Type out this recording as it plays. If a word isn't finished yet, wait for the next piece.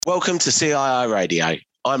Welcome to CII Radio.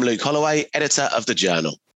 I'm Luke Holloway, editor of The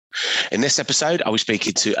Journal. In this episode, I will be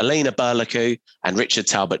speaking to Alina Burlaku and Richard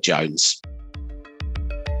Talbot-Jones.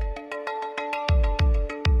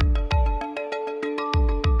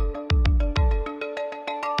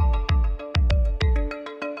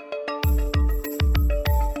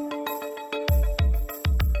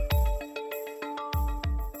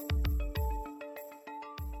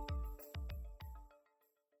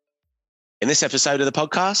 In this episode of the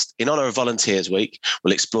podcast, in honour of Volunteers Week,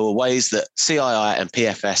 we'll explore ways that CII and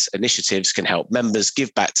PFS initiatives can help members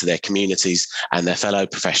give back to their communities and their fellow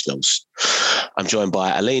professionals. I'm joined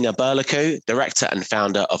by Alina Burlaku, Director and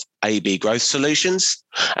Founder of AB Growth Solutions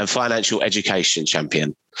and Financial Education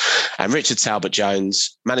Champion, and Richard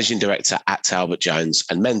Talbot-Jones, Managing Director at Talbot-Jones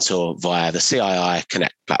and mentor via the CII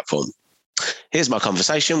Connect platform. Here's my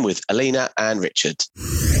conversation with Alina and Richard.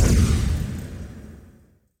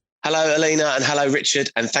 Hello, Alina, and hello,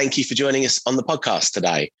 Richard, and thank you for joining us on the podcast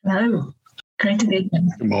today. Hello. Great to be here.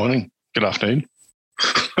 Good morning. Good afternoon.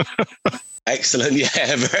 Excellent.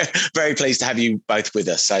 Yeah, very pleased to have you both with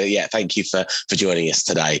us. So, yeah, thank you for joining us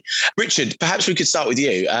today. Richard, perhaps we could start with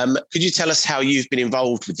you. Could you tell us how you've been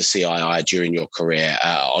involved with the CII during your career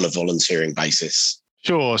on a volunteering basis?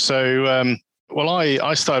 Sure. So,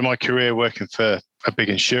 I started my career working for a big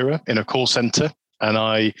insurer in a call centre. And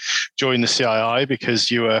I joined the CII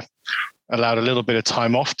because you were allowed a little bit of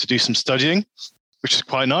time off to do some studying, which is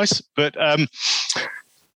quite nice. But I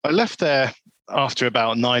left there after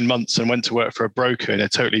about 9 months and went to work for a broker in a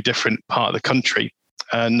totally different part of the country.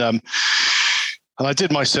 And I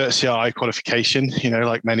did my CII qualification. You know,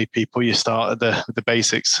 like many people, you start at the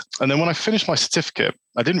basics. And then when I finished my certificate,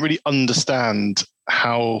 I didn't really understand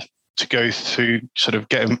how to go through sort of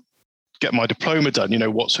get my diploma done, you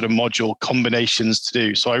know, what sort of module combinations to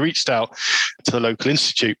do. So I reached out to the local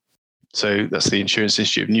institute. So that's the Insurance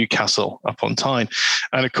Institute of Newcastle up on Tyne.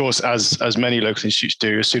 And of course, as many local institutes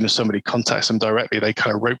do, as soon as somebody contacts them directly, they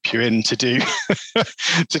kind of rope you in to do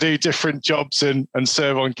to do different jobs and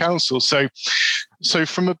serve on council. So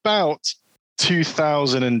from about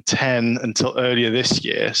 2010 until earlier this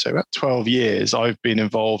year, so about 12 years, I've been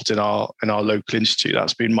involved in our local institute.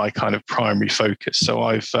 That's been my kind of primary focus. So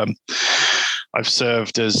I've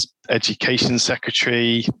served as education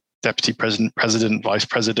secretary, deputy president, vice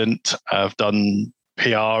president. I've done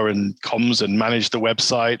PR and comms and managed the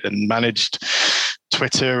website and managed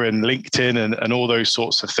Twitter and LinkedIn and all those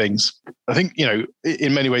sorts of things. I think, you know,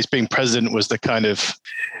 in many ways being president was the kind of,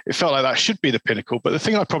 it felt like that should be the pinnacle. But the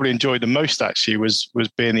thing I probably enjoyed the most actually was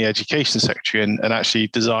being the education secretary and actually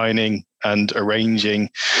designing and arranging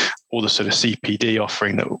all the sort of CPD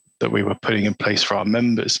offering that we were putting in place for our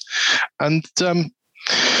members. And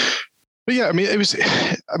but yeah, I mean,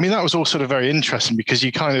 that was all sort of very interesting because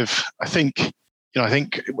you kind of, I think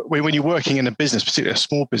when you're working in a business, particularly a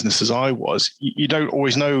small business as I was, you don't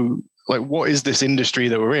always know, like, what is this industry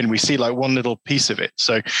that we're in? We see like one little piece of it.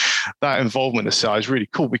 So that involvement in CII is really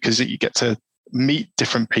cool because you get to meet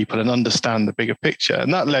different people and understand the bigger picture.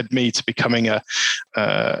 And that led me to becoming a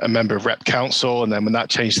member of Rep Council. And then when that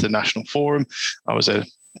changed to the National Forum, I was a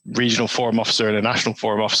regional forum officer and a national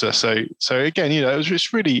forum officer. So again, you know, it was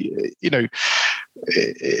just really, you know,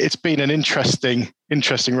 it's been an interesting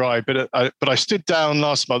ride. But I stood down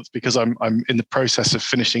last month because I'm in the process of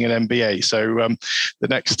finishing an MBA. So the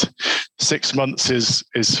next 6 months is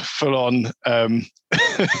full on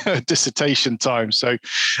dissertation time. So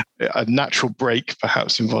a natural break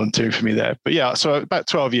perhaps in volunteering for me there. But yeah, so about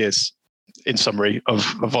 12 years in summary of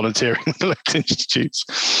volunteering with the local institutes.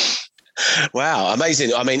 Wow,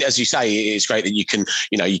 amazing. I mean, as you say, it's great that you can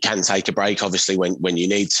take a break, obviously, when you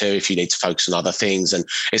need to, if you need to focus on other things. And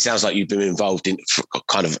it sounds like you've been involved in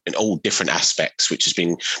kind of in all different aspects, which has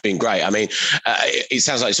been great. I mean, it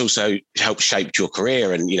sounds like it's also helped shape your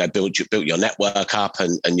career and, you know, built your network up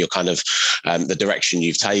and your kind of the direction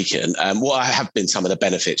you've taken. What have been some of the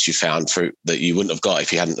benefits you found through that you wouldn't have got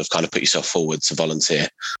if you hadn't have kind of put yourself forward to volunteer?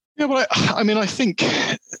 Yeah, well, I mean, I think,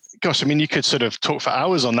 gosh, I mean, you could sort of talk for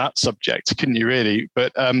hours on that subject, couldn't you really?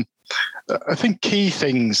 But I think key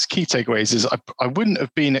takeaways is I wouldn't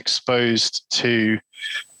have been exposed to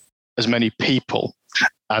as many people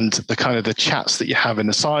and the kind of the chats that you have in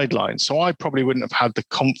the sidelines. So I probably wouldn't have had the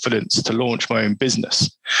confidence to launch my own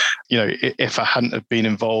business, you know, if I hadn't have been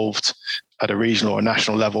involved at a regional or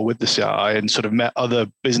national level with the CII and sort of met other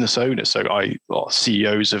business owners. So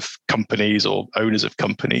CEOs of companies or owners of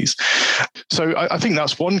companies. So I think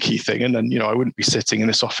that's one key thing. And then, you know, I wouldn't be sitting in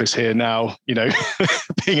this office here now, you know,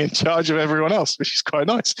 being in charge of everyone else, which is quite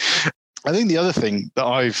nice. I think the other thing that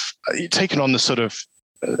I've taken on the sort of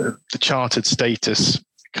the chartered status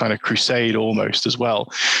kind of crusade almost as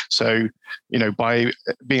well. So, by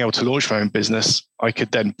being able to launch my own business, I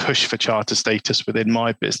could then push for charter status within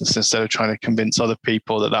my business instead of trying to convince other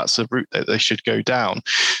people that that's a route that they should go down.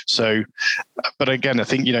 So, but again, I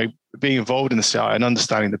think, being involved in the CII and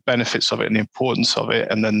understanding the benefits of it and the importance of it,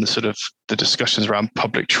 and then the discussions around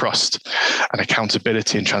public trust and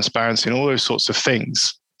accountability and transparency and all those sorts of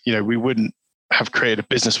things, we wouldn't have created a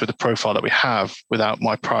business with the profile that we have without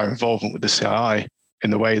my prior involvement with the CII in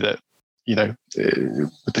the way that,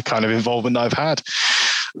 with the kind of involvement that I've had.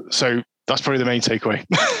 So that's probably the main takeaway.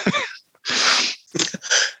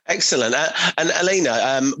 Excellent. And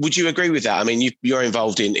Alina, would you agree with that? I mean, you're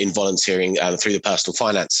involved in volunteering through the Personal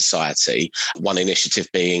Finance Society, one initiative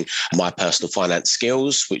being My Personal Finance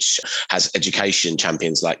Skills, which has education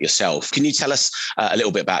champions like yourself. Can you tell us a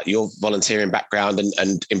little bit about your volunteering background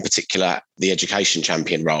and in particular, the education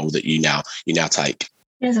champion role that you now take?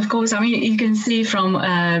 Yes, of course. I mean, you can see from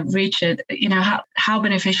Richard, how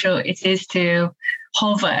beneficial it is to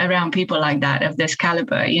hover around people like that of this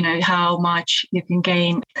caliber. How much you can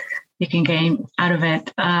gain out of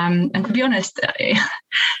it. And to be honest,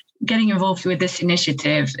 getting involved with this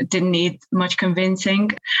initiative didn't need much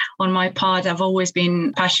convincing on my part. I've always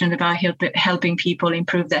been passionate about helping people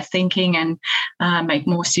improve their thinking and make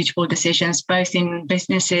more suitable decisions, both in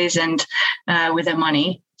businesses and with their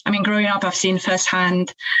money. I mean, growing up, I've seen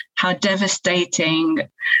firsthand how devastating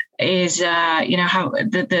is, how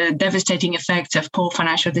the devastating effects of poor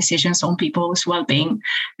financial decisions on people's well-being.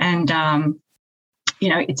 And,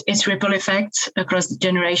 it's ripple effects across the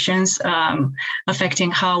generations, affecting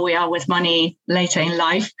how we are with money later in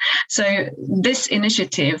life. So this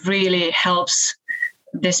initiative really helps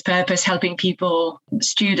this purpose, helping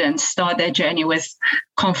students start their journey with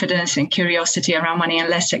confidence and curiosity around money and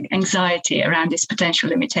less anxiety around its potential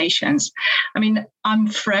limitations. I mean, I'm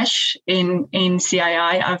fresh in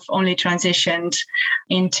CII. I've only transitioned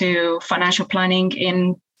into financial planning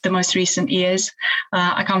in the most recent years.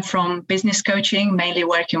 I come from business coaching, mainly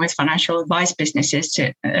working with financial advice businesses.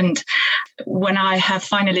 And when I have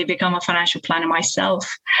finally become a financial planner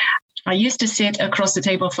myself, I used to sit across the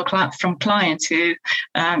table from clients who,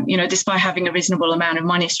 despite having a reasonable amount of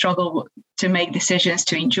money, struggle to make decisions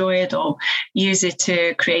to enjoy it or use it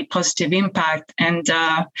to create positive impact. And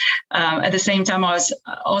at the same time, I was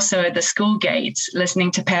also at the school gates listening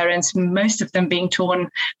to parents, most of them being torn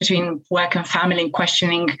between work and family and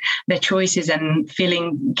questioning their choices and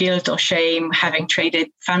feeling guilt or shame, having traded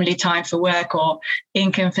family time for work or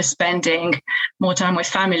income for spending more time with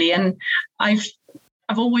family. And I've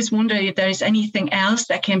always wondered if there is anything else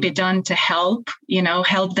that can be done to help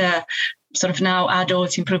the sort of now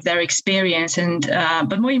adults improve their experience and,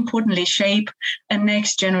 but more importantly, shape a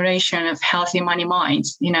next generation of healthy money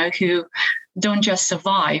minds, who don't just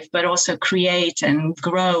survive, but also create and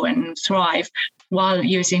grow and thrive while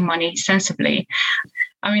using money sensibly.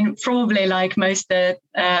 I mean, probably like most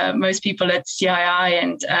people at CII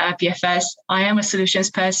and PFS, I am a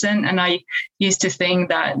solutions person, and I used to think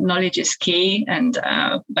that knowledge is key. And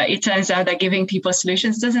but it turns out that giving people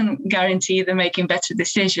solutions doesn't guarantee them making better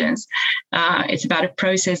decisions. It's about a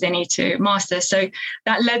process they need to master. So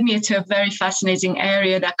that led me to a very fascinating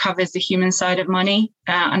area that covers the human side of money,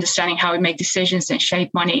 understanding how we make decisions and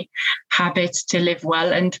shape money habits to live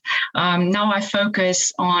well. And now I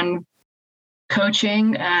focus on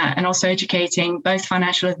coaching and also educating both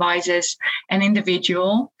financial advisors and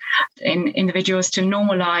individuals to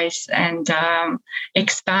normalize and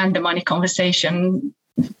expand the money conversations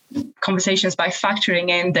by factoring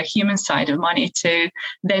in the human side of money to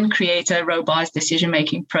then create a robust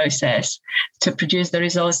decision-making process to produce the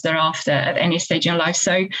results thereafter at any stage in life.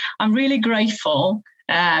 So I'm really grateful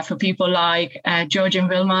for people like George and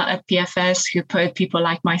Wilma at PFS, who put people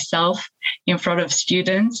like myself in front of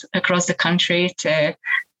students across the country to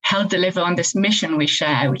help deliver on this mission we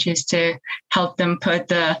share, which is to help them put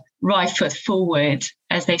the right foot forward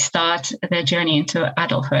as they start their journey into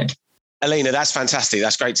adulthood. Alina, that's fantastic.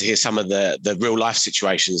 That's great to hear some of the real life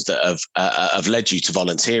situations that have led you to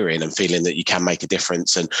volunteering and feeling that you can make a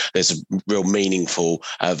difference. And there's real meaningful,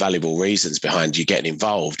 valuable reasons behind you getting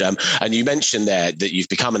involved. And you mentioned there that you've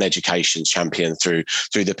become an education champion through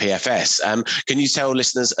the PFS. Can you tell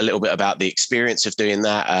listeners a little bit about the experience of doing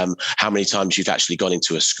that? How many times you've actually gone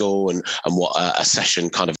into a school and what a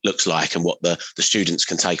session kind of looks like and what the students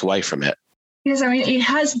can take away from it? Yes, I mean, it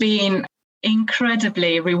has been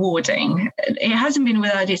incredibly rewarding. It hasn't been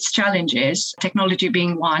without its challenges, technology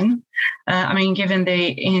being one. Given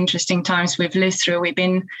the interesting times we've lived through, we've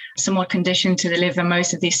been somewhat conditioned to deliver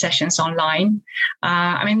most of these sessions online.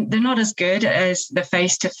 They're not as good as the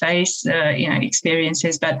face-to-face,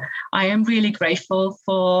 experiences, but I am really grateful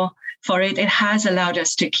for it. It has allowed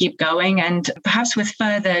us to keep going, and perhaps with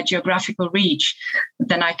further geographical reach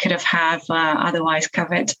than I could have otherwise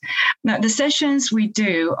covered. Now, the sessions we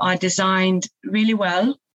do are designed really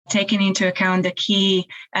well, taking into account the key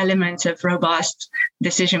elements of robust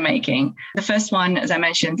decision making. The first one, as I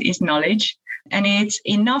mentioned, is knowledge. And it's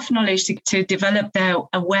enough knowledge to develop their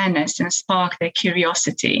awareness and spark their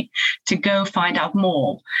curiosity to go find out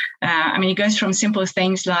more. It goes from simple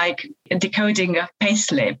things like decoding a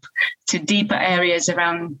payslip to deeper areas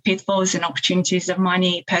around pitfalls and opportunities of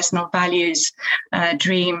money, personal values,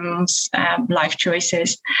 dreams, life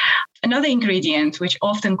choices. Another ingredient which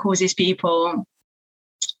often causes people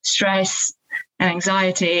stress and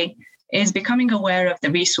anxiety is becoming aware of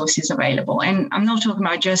the resources available. And I'm not talking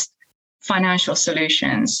about just financial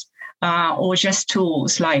solutions or just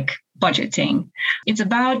tools like budgeting. It's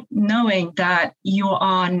about knowing that you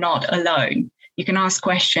are not alone. You can ask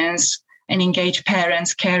questions and engage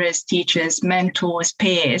parents, carers, teachers, mentors,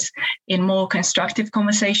 peers in more constructive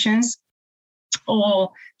conversations,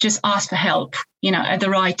 or just ask for help, at the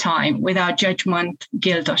right time without judgment,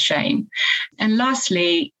 guilt, or shame. And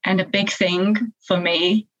lastly, and a big thing for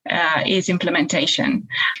me, is implementation.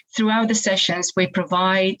 Throughout the sessions, we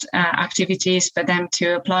provide activities for them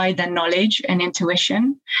to apply their knowledge and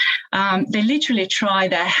intuition. They literally try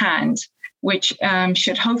their hand, which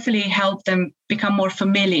should hopefully help them become more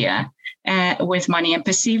familiar with money and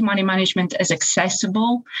perceive money management as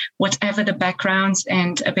accessible, whatever the backgrounds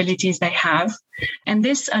and abilities they have. And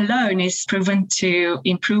this alone is proven to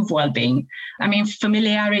improve well-being.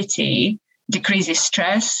 Familiarity decreases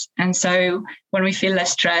stress. And so when we feel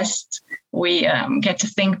less stressed, we get to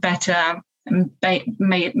think better and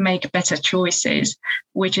make better choices,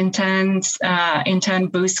 which in turn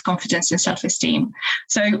boosts confidence and self-esteem.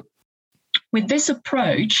 So with this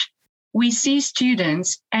approach, we see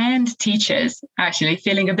students and teachers actually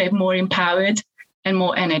feeling a bit more empowered and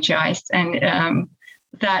more energized. And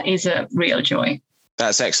that is a real joy.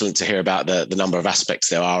 That's excellent to hear about the number of aspects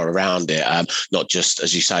there are around it, not just,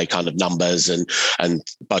 as you say, kind of numbers and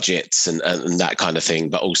budgets and that kind of thing,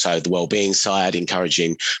 but also the well-being side,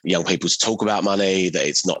 encouraging young people to talk about money, that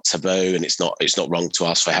it's not taboo and it's not wrong to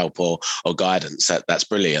ask for help or guidance. That's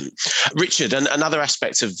brilliant. Richard, and another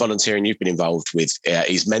aspect of volunteering you've been involved with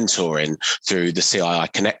is mentoring through the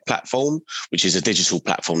CII Connect platform, which is a digital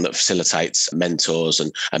platform that facilitates mentors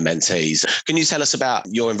and mentees. Can you tell us about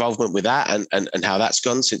your involvement with that and how that's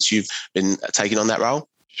gone since you've been taking on that role?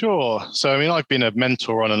 Sure. So, I've been a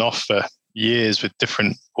mentor on and off for years with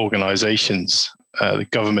different organizations. The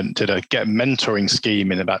government did a Get Mentoring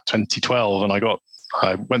scheme in about 2012, and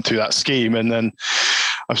I went through that scheme, and then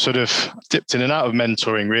I've sort of dipped in and out of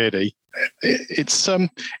mentoring, really.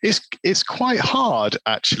 It's quite hard,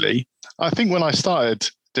 actually. I think when I started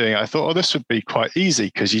doing it, I thought, this would be quite easy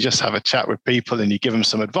because you just have a chat with people and you give them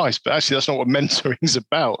some advice. But actually, that's not what mentoring is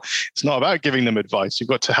about. It's not about giving them advice. You've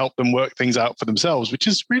got to help them work things out for themselves, which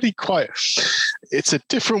is really it's a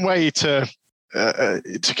different way to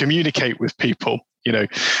communicate with people,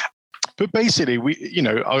 But basically,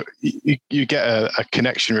 you get a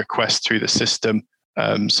connection request through the system.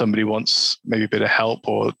 Somebody wants maybe a bit of help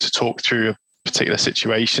or to talk through a particular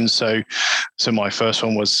situation. So my first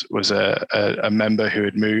one was a member who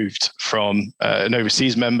had moved from an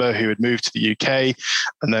overseas member who had moved to the UK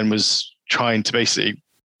and then was trying to basically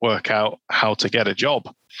work out how to get a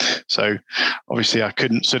job. So obviously I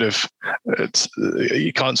couldn't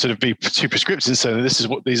you can't sort of be too prescriptive and say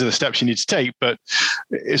these are the steps you need to take, but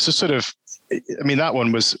it's a sort of, that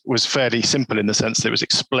one was fairly simple in the sense that it was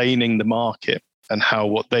explaining the market and how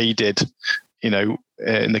what they did,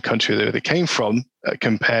 in the country that they came from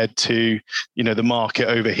compared to, the market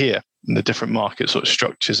over here and the different market sort of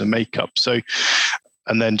structures and makeup. So,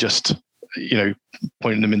 and then just,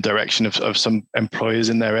 pointing them in direction of some employers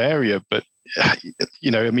in their area. But,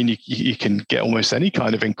 you can get almost any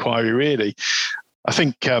kind of inquiry, really. I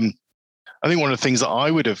think one of the things that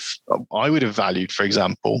I would have valued, for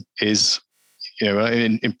example, is,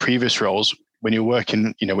 in previous roles, when you're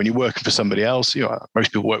working, when you're working for somebody else,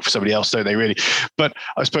 most people work for somebody else, don't they, really? But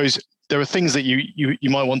I suppose there are things that you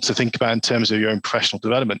might want to think about in terms of your own professional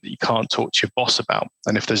development that you can't talk to your boss about.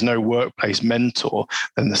 And if there's no workplace mentor,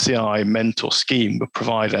 then the CII mentor scheme would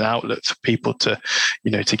provide an outlet for people to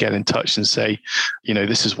get in touch and say,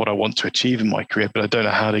 this is what I want to achieve in my career, but I don't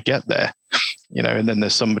know how to get there. and then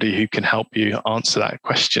there's somebody who can help you answer that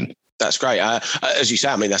question. That's great. As you say,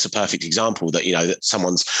 I mean, that's a perfect example that, that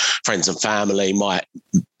someone's friends and family might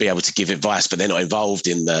be able to give advice, but they're not involved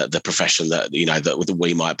in the profession that, that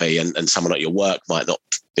we might be, and someone at your work might not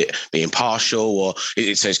be impartial, or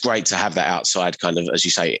so it's great to have that outside kind of, as you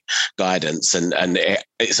say, guidance, and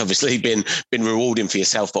it's obviously been rewarding for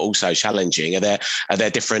yourself, but also challenging. Are there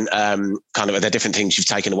different are there different things you've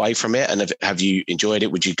taken away from it, and have you enjoyed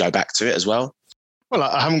it? Would you go back to it as well? Well,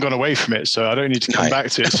 I haven't gone away from it, so I don't need to come back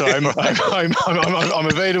to it. So I'm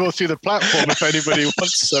available through the platform if anybody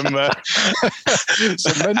wants some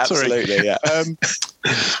mentoring. Absolutely, yeah.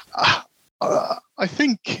 I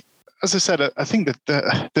think, as I said, I think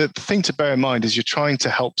that the thing to bear in mind is you're trying to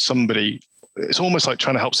help somebody. It's almost like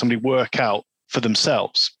trying to help somebody work out for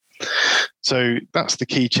themselves. So that's the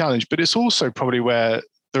key challenge. But it's also probably where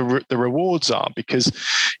the rewards are, because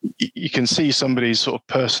you can see somebody's sort of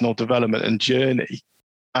personal development and journey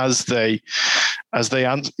as they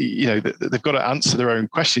answer. They've got to answer their own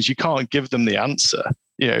questions. You can't give them the answer,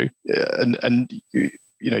 and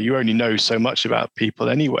you only know so much about people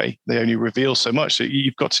anyway. They only reveal so much. So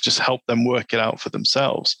you've got to just help them work it out for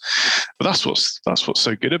themselves. But that's what's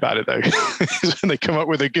so good about it, though, is when they come up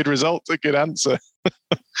with a good result, a good answer.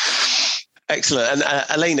 Excellent. And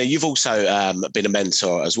Alina, you've also been a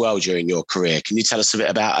mentor as well during your career. Can you tell us a bit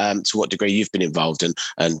about to what degree you've been involved in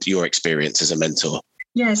and your experience as a mentor?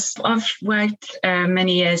 Yes, I've worked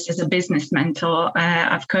many years as a business mentor.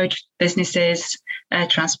 I've coached businesses,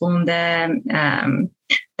 transformed their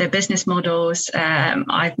business models.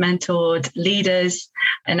 I've mentored leaders,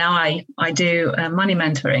 and now I do money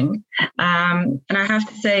mentoring. And I have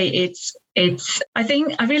to say, I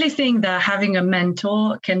really think that having a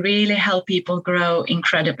mentor can really help people grow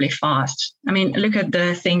incredibly fast. I mean, look at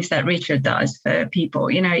the things that Richard does for people.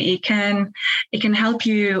 It can help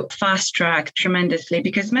you fast track tremendously,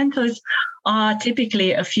 because mentors are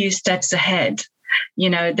typically a few steps ahead.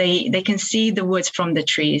 They can see the woods from the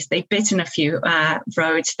trees. They've bitten a few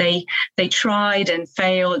roads. They tried and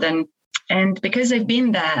failed, and because they've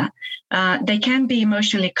been there, they can be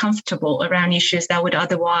emotionally comfortable around issues that would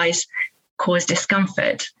otherwise cause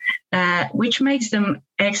discomfort, which makes them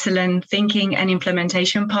excellent thinking and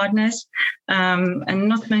implementation partners. And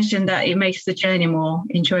not to mention that it makes the journey more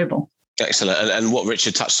enjoyable. Excellent. And what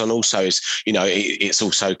Richard touched on also is, it's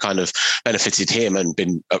also kind of benefited him and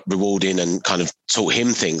been rewarding and kind of taught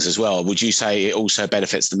him things as well. Would you say it also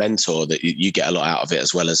benefits the mentor, that you get a lot out of it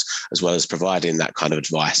as well as providing that kind of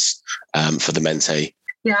advice for the mentee?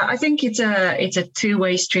 Yeah, I think it's a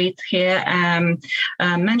two-way street here.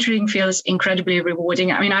 Mentoring feels incredibly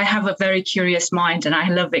rewarding. I mean, I have a very curious mind, and I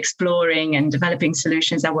love exploring and developing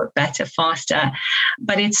solutions that work better, faster.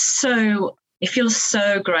 But it feels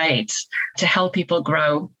so great to help people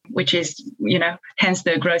grow, which is, hence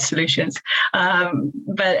the growth solutions.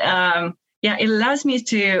 It allows me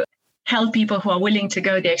to help people who are willing to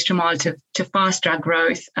go the extra mile to fast track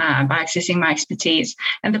growth by accessing my expertise.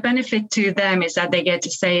 And the benefit to them is that they get to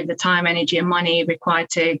save the time, energy, and money required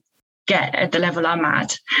to get at the level I'm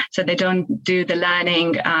at. So they don't do the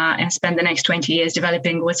learning and spend the next 20 years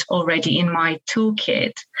developing what's already in my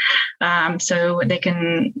toolkit. So they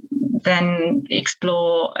can then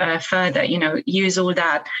explore further, use all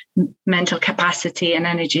that mental capacity and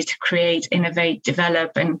energy to create, innovate,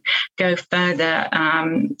 develop, and go further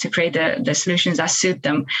to create the solutions that suit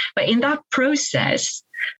them. But in that process,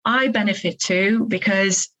 I benefit too,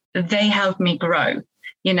 because they help me grow.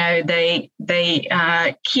 They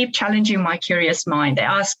keep challenging my curious mind. They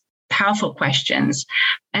ask powerful questions,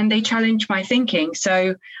 and they challenge my thinking.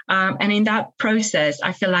 So, and in that process,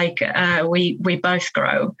 I feel like we both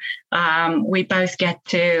grow. We both get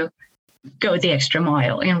to go the extra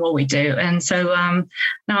mile in what we do. And so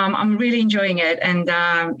no, I'm really enjoying it. And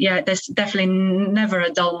there's definitely never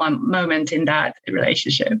a dull moment in that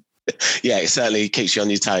relationship. Yeah, it certainly keeps you on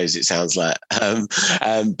your toes, it sounds like.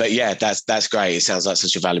 But yeah, that's great. It sounds like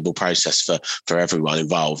such a valuable process for everyone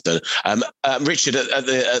involved. And Richard, at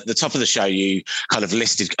the top of the show, you kind of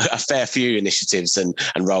listed a fair few initiatives and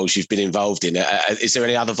roles you've been involved in. Is there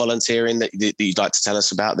any other volunteering that you'd like to tell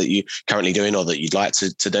us about that you're currently doing or that you'd like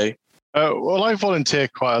to do? Well, I volunteer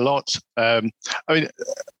quite a lot. And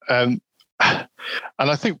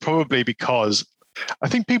I think probably because I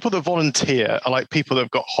think people that volunteer are like people that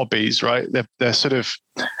have got hobbies, right? They're sort of,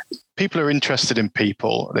 people are interested in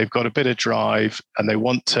people. They've got a bit of drive and they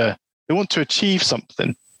want to achieve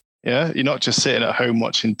something. Yeah, you're not just sitting at home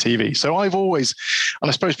watching TV. So I've always, and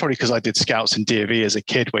I suppose probably because I did Scouts and DofE as a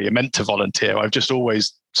kid where you're meant to volunteer, I've just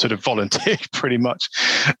always sort of volunteer pretty much.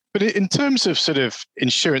 But in terms of sort of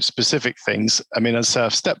insurance specific things, I mean, as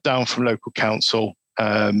I've stepped down from local council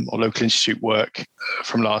or local institute work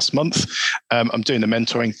from last month, I'm doing the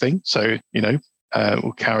mentoring thing. So,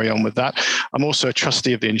 we'll carry on with that. I'm also a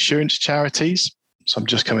trustee of the insurance charities. So I'm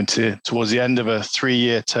just coming towards the end of a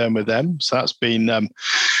 3-year term with them. So that's been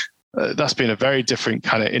a very different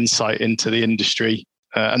kind of insight into the industry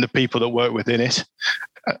and the people that work within it.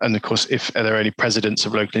 And of course, if there are any presidents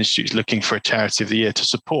of local institutes looking for a charity of the year to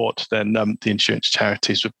support, then the insurance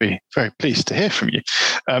charities would be very pleased to hear from you.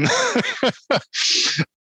 And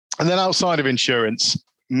then outside of insurance,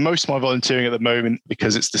 most of my volunteering at the moment,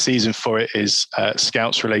 because it's the season for it, is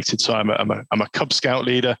Scouts related. So I'm a Cub Scout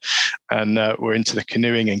leader, and we're into the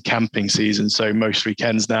canoeing and camping season. So most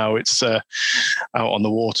weekends now it's out on the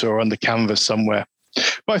water or under canvas somewhere.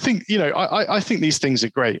 But I think, I think these things are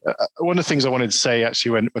great. One of the things I wanted to say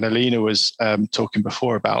actually when Alina was talking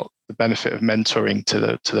before about the benefit of mentoring to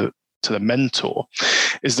the mentor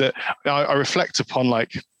is that I reflect upon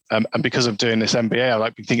and because I'm doing this MBA, I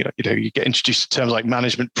like thinking, you get introduced to terms like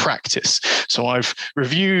management practice. So I've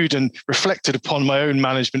reviewed and reflected upon my own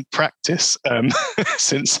management practice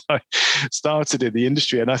since I started in the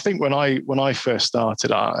industry. And I think when I first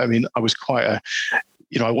started, I was quite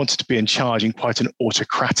I wanted to be in charge in quite an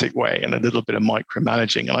autocratic way and a little bit of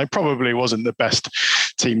micromanaging. And I probably wasn't the best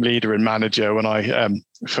team leader and manager when I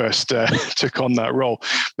first took on that role.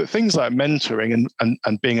 But things like mentoring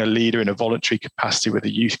and being a leader in a voluntary capacity with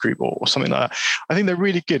a youth group or something like that, I think they're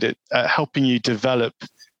really good at helping you develop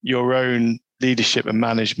your own leadership and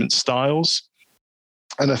management styles.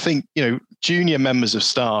 And I think, junior members of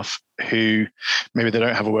staff who maybe they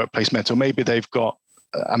don't have a workplace mentor, maybe they've got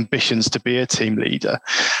ambitions to be a team leader,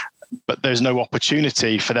 but there's no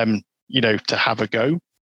opportunity for them, to have a go.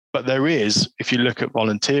 But there is, if you look at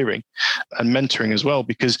volunteering and mentoring as well,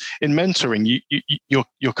 because in mentoring,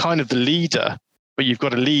 you're kind of the leader, but you've got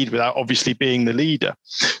to lead without obviously being the leader.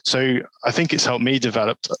 So I think it's helped me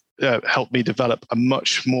develop a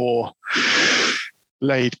much more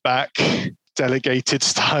laid back, delegated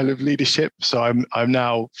style of leadership. So I'm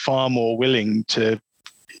now far more willing to,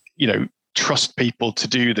 trust people to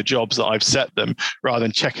do the jobs that I've set them rather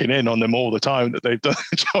than checking in on them all the time that they've done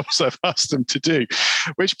the jobs I've asked them to do,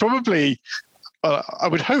 which probably I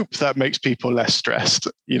would hope that makes people less stressed,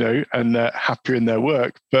 and happier in their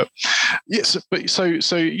work. But yes, so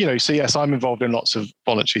yes, I'm involved in lots of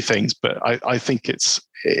voluntary things, but I think it's,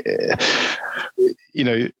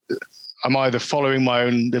 I'm either following my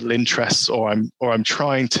own little interests or I'm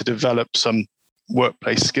trying to develop some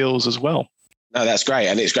workplace skills as well. No, that's great.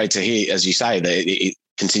 And it's great to hear, as you say, that it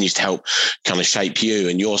continues to help kind of shape you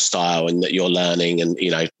and your style, and that you're learning and,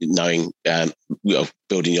 knowing,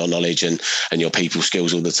 building your knowledge and your people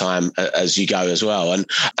skills all the time as you go as well. And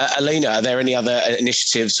Alina, are there any other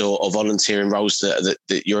initiatives or volunteering roles that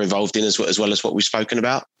you're involved in as well as what we've spoken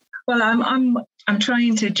about? Well, I'm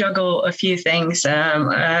trying to juggle a few things,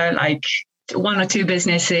 like 1 or 2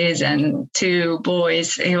 businesses and 2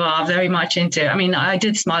 boys who are very much into, I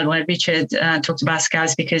did smile when Richard talked about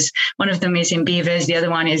Scouts, because one of them is in Beavers, the other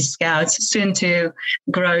one is Scouts, soon to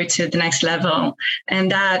grow to the next level.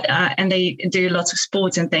 And and they do lots of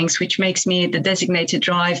sports and things, which makes me the designated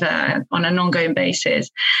driver on an ongoing basis.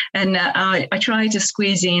 And I try to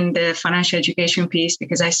squeeze in the financial education piece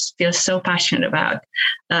because I feel so passionate about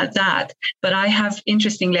that. But I have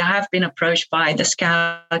been approached by the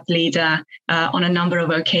Scout leader on a number of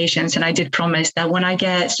occasions. And I did promise that when I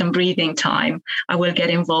get some breathing time, I will get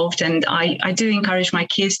involved. And I do encourage my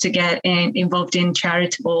kids to get involved in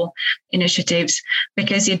charitable initiatives,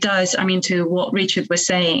 because it does, to what Richard was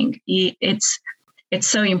saying, it's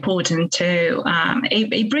so important to,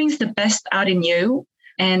 it brings the best out in you,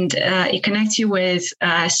 and it connects you with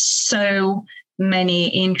so many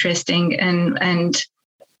interesting and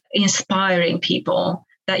inspiring people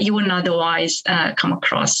that you wouldn't otherwise come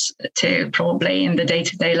across to probably in the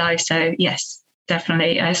day-to-day life. So yes,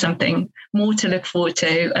 definitely something more to look forward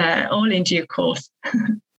to, all in due course.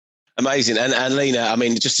 Amazing. And Lena,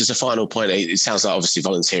 just as a final point, it sounds like obviously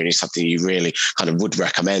volunteering is something you really kind of would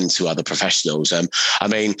recommend to other professionals.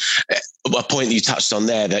 A point you touched on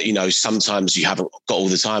there that, sometimes you haven't got all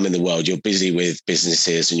the time in the world. You're busy with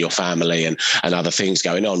businesses and your family and other things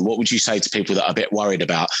going on. What would you say to people that are a bit worried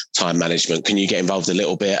about time management? Can you get involved a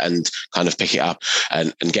little bit and kind of pick it up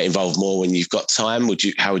and get involved more when you've got time?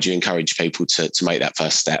 How would you encourage people to make that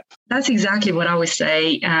first step? That's exactly what I would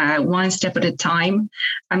say. One step at a time.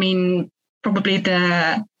 Probably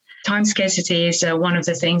the time scarcity is one of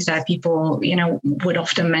the things that people, would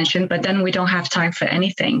often mention, but then we don't have time for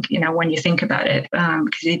anything, when you think about it,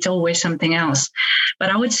 because it's always something else. But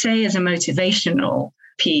I would say as a motivational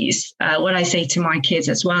piece, what I say to my kids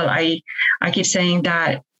as well, I keep saying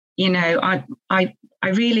that,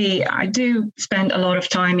 I do spend a lot of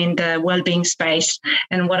time in the well-being space.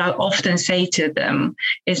 And what I often say to them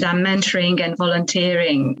is that mentoring and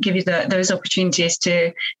volunteering give you those opportunities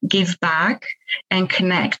to give back and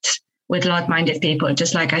connect with like-minded people,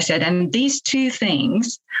 just like I said. And these two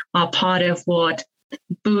things are part of what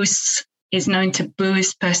is known to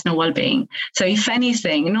boost personal well-being. So if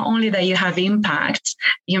anything, not only that you have impact,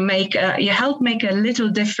 you help make a little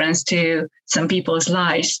difference to some people's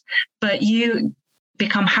lives, but you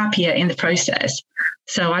become happier in the process.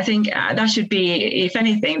 So I think that should be, if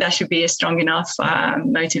anything, that should be a strong enough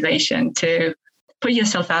motivation to put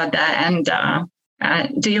yourself out there and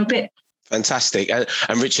do your bit. Fantastic.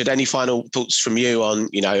 And Richard, any final thoughts from you on,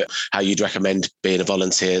 how you'd recommend being a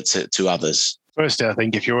volunteer to others? Firstly, I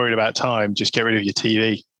think if you're worried about time, just get rid of your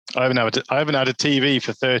TV. I haven't had a TV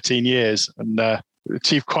for 13 years and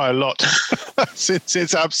achieved quite a lot since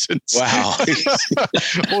its absence. Wow.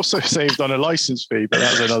 Also saved on a license fee, but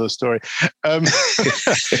that's another story.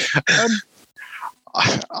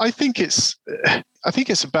 I think it's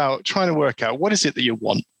about trying to work out what is it that you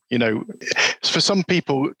want. For some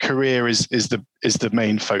people, career is the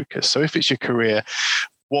main focus. So if it's your career,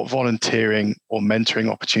 what volunteering or mentoring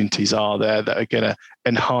opportunities are there that are going to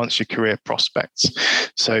enhance your career prospects?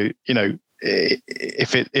 So,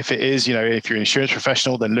 if it is, if you're an insurance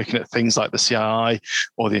professional, then looking at things like the CII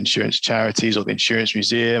or the insurance charities or the insurance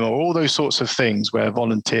museum or all those sorts of things where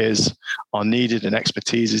volunteers are needed and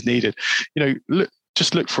expertise is needed,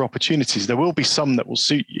 just look for opportunities. There will be some that will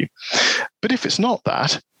suit you. But if it's not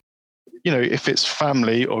that, if it's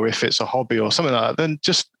family or if it's a hobby or something like that, then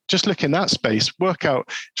just look in that space,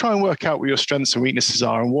 try and work out what your strengths and weaknesses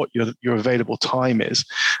are and what your available time is.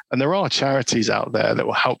 And there are charities out there that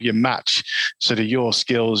will help you match sort of your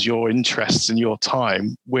skills, your interests and your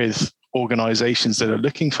time with organizations that are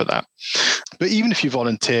looking for that. But even if you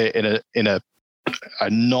volunteer in a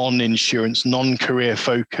non-insurance, non-career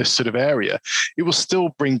focused sort of area, it will still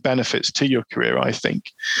bring benefits to your career, I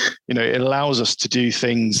think. It allows us to do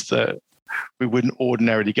things that we wouldn't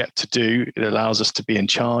ordinarily get to do. It allows us to be in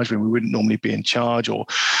charge when we wouldn't normally be in charge, or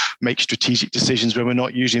make strategic decisions when we're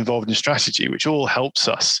not usually involved in strategy, which all helps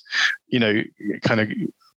us,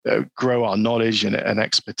 grow our knowledge and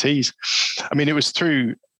expertise. I mean, it was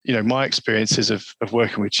through, my experiences of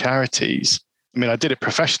working with charities. I mean, I did it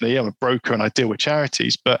professionally. I'm a broker and I deal with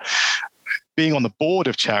charities, but being on the board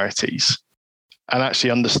of charities and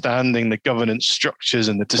actually understanding the governance structures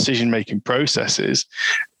and the decision-making processes,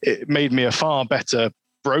 it made me a far better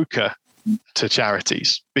broker to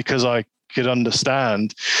charities because I could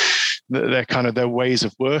understand their ways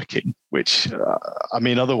of working, which,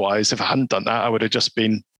 otherwise, if I hadn't done that, I would have just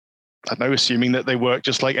been, assuming that they work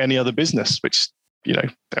just like any other business, which, they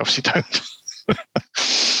obviously don't.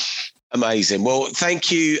 Amazing. Well,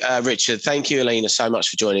 thank you, Richard. Thank you, Alina, so much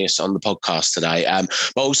for joining us on the podcast today.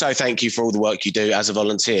 But also thank you for all the work you do as a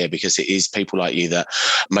volunteer, because it is people like you that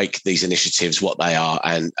make these initiatives what they are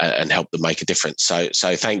and help them make a difference. So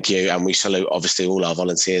thank you. And we salute, obviously, all our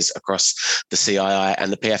volunteers across the CII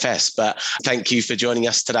and the PFS. But thank you for joining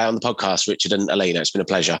us today on the podcast, Richard and Alina. It's been a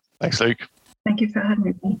pleasure. Thanks, Luke. Thank you for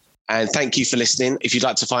having me. And thank you for listening. If you'd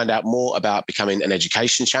like to find out more about becoming an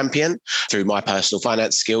education champion through My Personal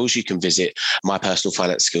Finance Skills, you can visit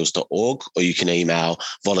mypersonalfinanceskills.org, or you can email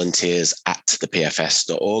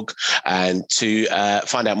volunteers@thepfs.org. And to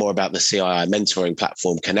find out more about the CII mentoring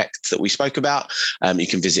platform Connect that we spoke about, you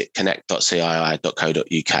can visit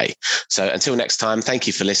connect.cii.co.uk. So until next time, thank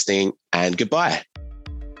you for listening and goodbye.